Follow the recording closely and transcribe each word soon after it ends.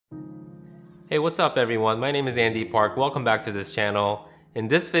Hey, what's up everyone? My name is Andy Park. Welcome back to this channel. In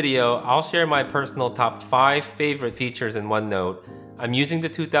this video, I'll share my personal top 5 favorite features in OneNote. I'm using the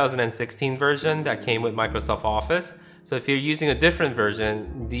 2016 version that came with Microsoft Office, so if you're using a different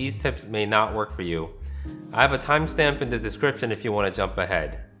version, these tips may not work for you. I have a timestamp in the description if you want to jump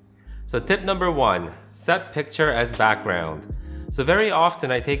ahead. So tip number 1, set picture as background. So very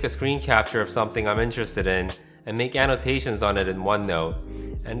often I take a screen capture of something I'm interested in and make annotations on it in OneNote.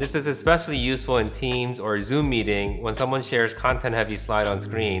 And this is especially useful in Teams or a Zoom meeting when someone shares content-heavy slide on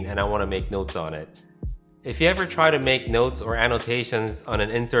screen and I want to make notes on it. If you ever try to make notes or annotations on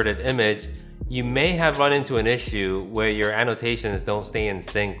an inserted image, you may have run into an issue where your annotations don't stay in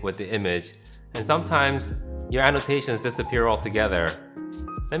sync with the image, and sometimes your annotations disappear altogether.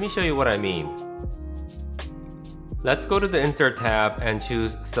 Let me show you what I mean. Let's go to the Insert tab and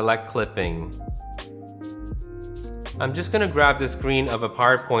choose Select Clipping. I'm just going to grab the screen of a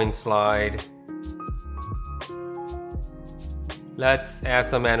PowerPoint slide. Let's add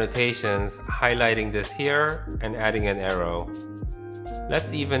some annotations, highlighting this here and adding an arrow.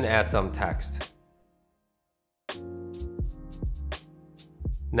 Let's even add some text.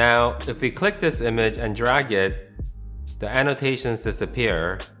 Now, if we click this image and drag it, the annotations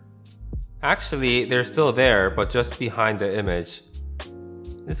disappear. Actually, they're still there, but just behind the image.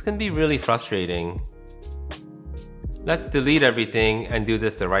 This can be really frustrating. Let's delete everything and do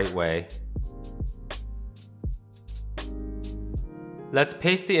this the right way. Let's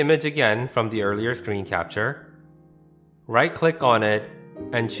paste the image again from the earlier screen capture. Right-click on it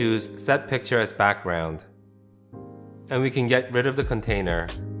and choose Set Picture as Background. And we can get rid of the container.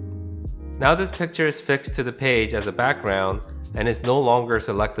 Now this picture is fixed to the page as a background and is no longer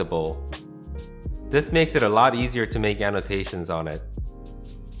selectable. This makes it a lot easier to make annotations on it.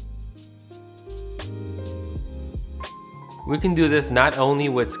 We can do this not only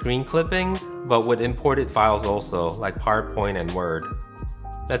with screen clippings, but with imported files also, like PowerPoint and Word.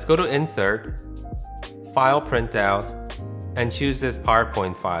 Let's go to Insert, File Printout, and choose this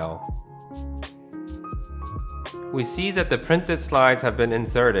PowerPoint file. We see that the printed slides have been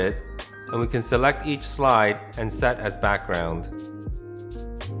inserted, and we can select each slide and set as background.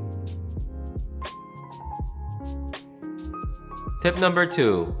 Tip number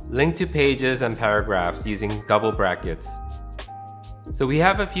 2, link to pages and paragraphs using double brackets. So we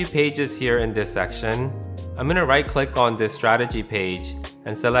have a few pages here in this section. I'm going to right-click on this strategy page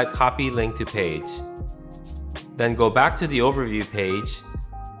and select Copy Link to Page. Then go back to the overview page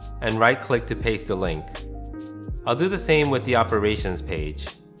and right-click to paste the link. I'll do the same with the operations page.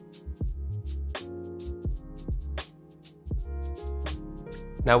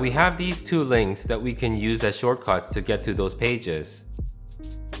 Now we have these two links that we can use as shortcuts to get to those pages.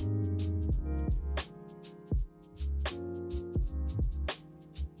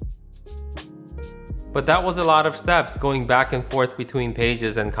 But that was a lot of steps going back and forth between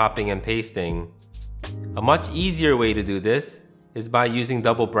pages and copying and pasting. A much easier way to do this is by using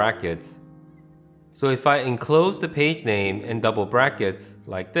double brackets. So if I enclose the page name in double brackets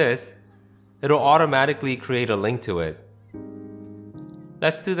like this, it'll automatically create a link to it.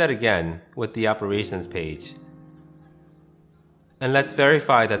 Let's do that again with the operations page. And let's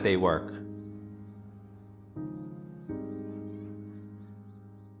verify that they work.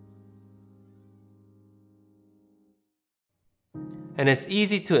 And it's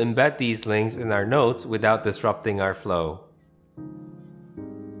easy to embed these links in our notes without disrupting our flow.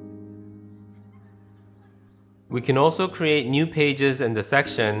 We can also create new pages in the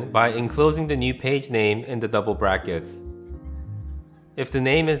section by enclosing the new page name in the double brackets. If the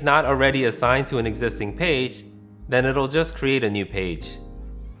name is not already assigned to an existing page, then it'll just create a new page.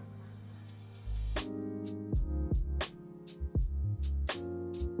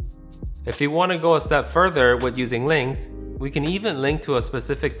 If you want to go a step further with using links, we can even link to a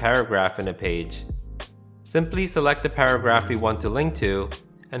specific paragraph in a page. Simply select the paragraph we want to link to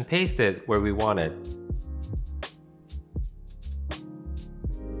and paste it where we want it.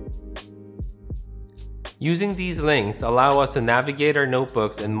 Using these links allow us to navigate our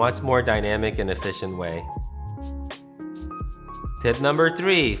notebooks in a much more dynamic and efficient way. Tip number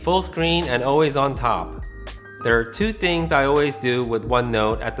 3, full screen and always on top. There are two things I always do with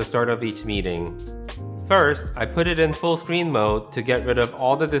OneNote at the start of each meeting. First, I put it in full screen mode to get rid of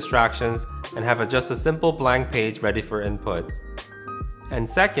all the distractions and have just a simple blank page ready for input. And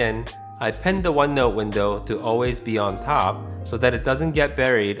second, I pin the OneNote window to always be on top so that it doesn't get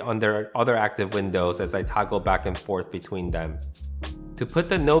buried under other active windows as I toggle back and forth between them. To put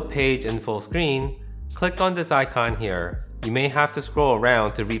the note page in full screen, click on this icon here. You may have to scroll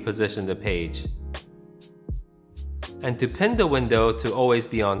around to reposition the page. And to pin the window to always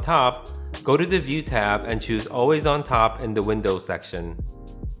be on top, go to the View tab and choose Always on Top in the Windows section.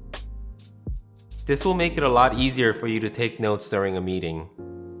 This will make it a lot easier for you to take notes during a meeting.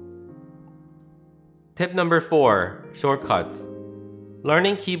 Tip number 4, shortcuts.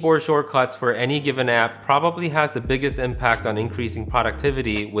 Learning keyboard shortcuts for any given app probably has the biggest impact on increasing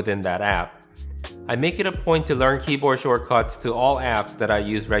productivity within that app. I make it a point to learn keyboard shortcuts to all apps that I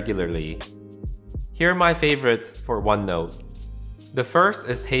use regularly. Here are my favorites for OneNote. The first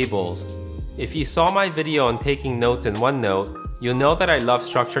is tables. If you saw my video on taking notes in OneNote, you'll know that I love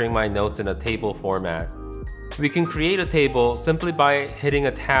structuring my notes in a table format. We can create a table simply by hitting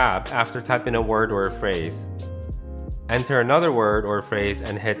a tab after typing a word or a phrase. Enter another word or phrase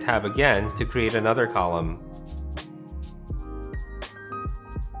and hit tab again to create another column.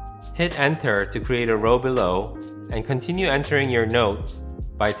 Hit enter to create a row below and continue entering your notes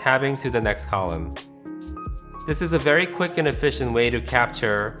by tabbing to the next column. This is a very quick and efficient way to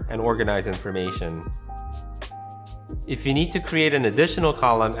capture and organize information. If you need to create an additional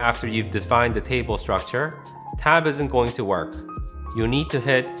column after you've defined the table structure, tab isn't going to work. You'll need to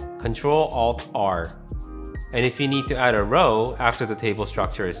hit Ctrl-Alt-R. And if you need to add a row after the table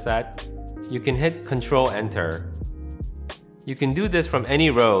structure is set, you can hit Ctrl-Enter. You can do this from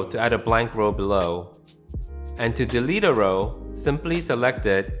any row to add a blank row below. And to delete a row, simply select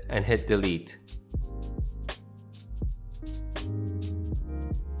it and hit Delete.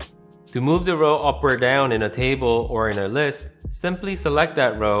 To move the row up or down in a table or in a list, simply select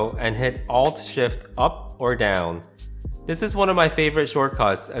that row and hit Alt-Shift up or down. This is one of my favorite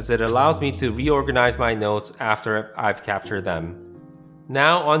shortcuts as it allows me to reorganize my notes after I've captured them.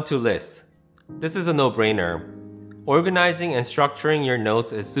 Now on to lists. This is a no-brainer. Organizing and structuring your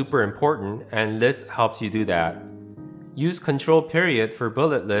notes is super important and lists helps you do that. Use Ctrl- for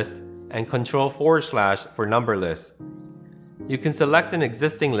bullet list and Ctrl/ for number list. You can select an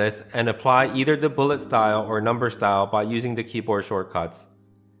existing list and apply either the bullet style or number style by using the keyboard shortcuts.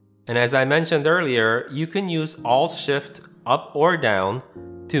 And as I mentioned earlier, you can use Alt-Shift up or down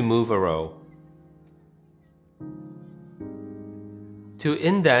to move a row. To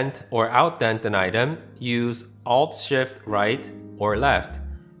indent or outdent an item, use Alt-Shift right or left.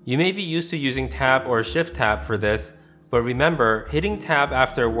 You may be used to using Tab or Shift Tab for this, but remember, hitting Tab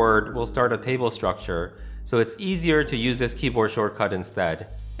after a word will start a table structure, so it's easier to use this keyboard shortcut instead.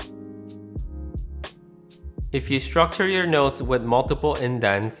 If you structure your notes with multiple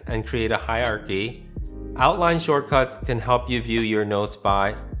indents and create a hierarchy, outline shortcuts can help you view your notes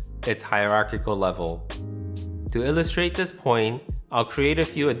by its hierarchical level. To illustrate this point, I'll create a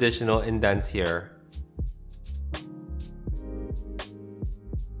few additional indents here.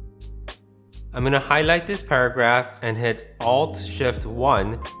 I'm going to highlight this paragraph and hit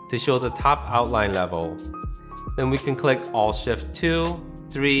Alt-Shift-1 to show the top outline level. Then we can click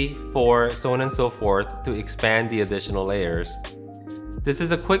Alt-Shift-2, 3, 4, so on and so forth to expand the additional layers. This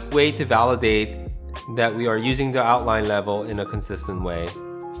is a quick way to validate that we are using the outline level in a consistent way.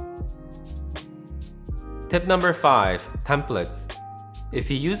 Tip number 5, templates.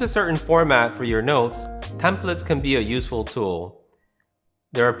 If you use a certain format for your notes, templates can be a useful tool.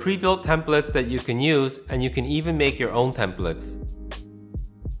 There are pre-built templates that you can use, and you can even make your own templates.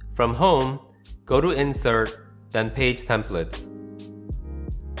 From Home, go to Insert, then Page Templates.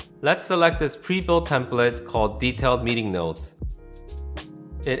 Let's select this pre-built template called Detailed Meeting Notes.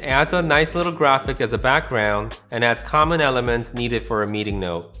 It adds a nice little graphic as a background and adds common elements needed for a meeting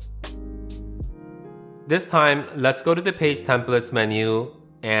note. This time, let's go to the Page Templates menu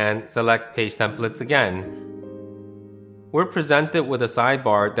and select Page Templates again. We're presented with a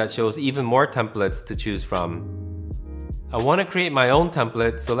sidebar that shows even more templates to choose from. I want to create my own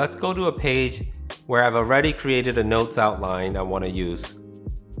template, so let's go to a page where I've already created a notes outline I want to use.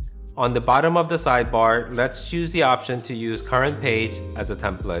 On the bottom of the sidebar, let's choose the option to use Current Page as a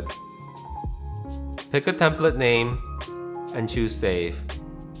template. Pick a template name and choose Save.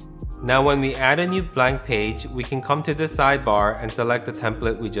 Now when we add a new blank page, we can come to this sidebar and select the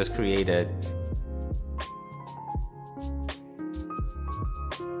template we just created.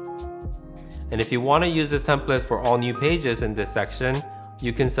 And if you want to use this template for all new pages in this section,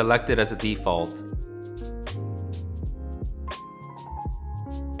 you can select it as a default.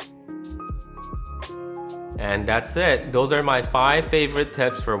 And that's it. Those are my 5 favorite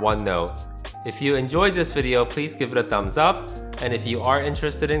tips for OneNote. If you enjoyed this video, please give it a thumbs up. And if you are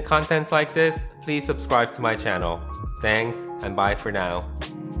interested in contents like this, please subscribe to my channel. Thanks, and bye for now.